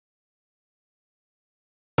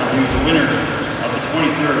the winner of the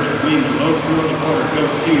 23rd Wing Low Crew of the Quarter goes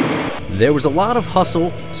to... There was a lot of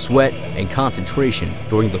hustle, sweat, and concentration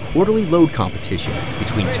during the quarterly load competition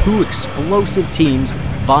between two explosive teams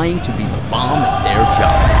vying to be the bomb at their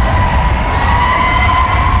job.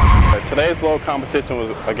 Today's load competition was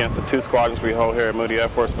against the two squadrons we hold here at Moody Air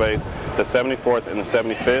Force Base, the 74th and the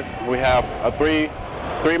 75th. We have a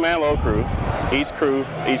three-man load crew. Each crew,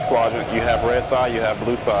 each squadron, you have red side, you have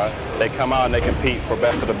blue side. They come out and they compete for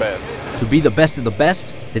best of the best. To be the best of the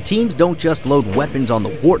best, the teams don't just load weapons on the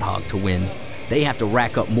Warthog to win. They have to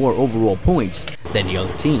rack up more overall points than the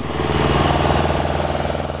other team.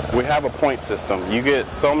 We have a point system. You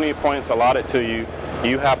get so many points allotted to you.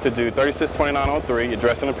 You have to do 36-29-03, your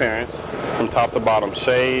dress and appearance, from top to bottom.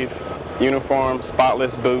 Shave, uniform,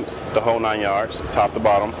 spotless boots, the whole 9 yards, top to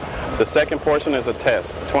bottom. The second portion is a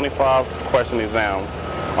test, 25-question exam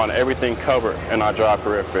on everything covered in our job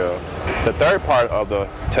career field. The third part of the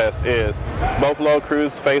test is both load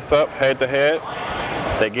crews face up, head to head.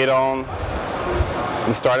 They get on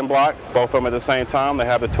the starting block, both of them at the same time. They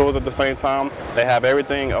have the tools at the same time. They have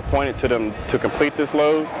everything appointed to them to complete this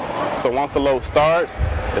load. So once the load starts,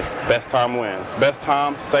 it's best time wins. Best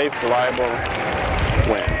time, safe, reliable,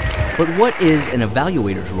 wins. But what is an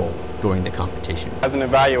evaluator's role during the competition? As an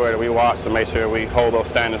evaluator, we watch to make sure we hold those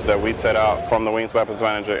standards that we set out from the Wings Weapons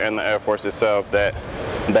Manager and the Air Force itself, that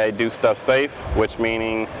they do stuff safe, which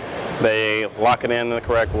meaning they lock it in the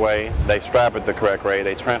correct way, they strap it the correct way,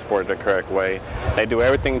 they transport it the correct way, they do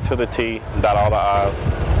everything to the T, dot all the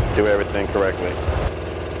I's, do everything correctly.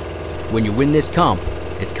 When you win this comp,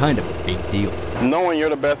 it's kind of a big deal. Knowing you're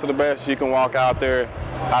the best of the best, you can walk out there,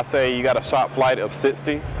 I say you got a shot flight of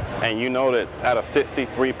 60, and you know that out of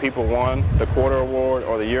 63 people won the quarter award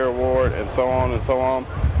or the year award and so on and so on.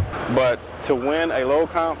 But to win a low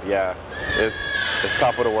comp, yeah, it's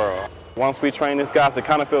top of the world. Once we train these guys, it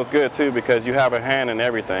kind of feels good too, because you have a hand in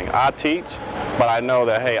everything. I teach, but I know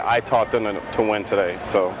that, hey, I taught them to win today.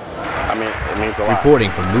 So, I mean, it means a lot.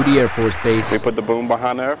 Reporting from Moody Air Force Base. We put the boom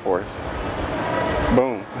behind the Air Force.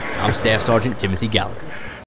 Boom. I'm Staff Sergeant Timothy Gallagher.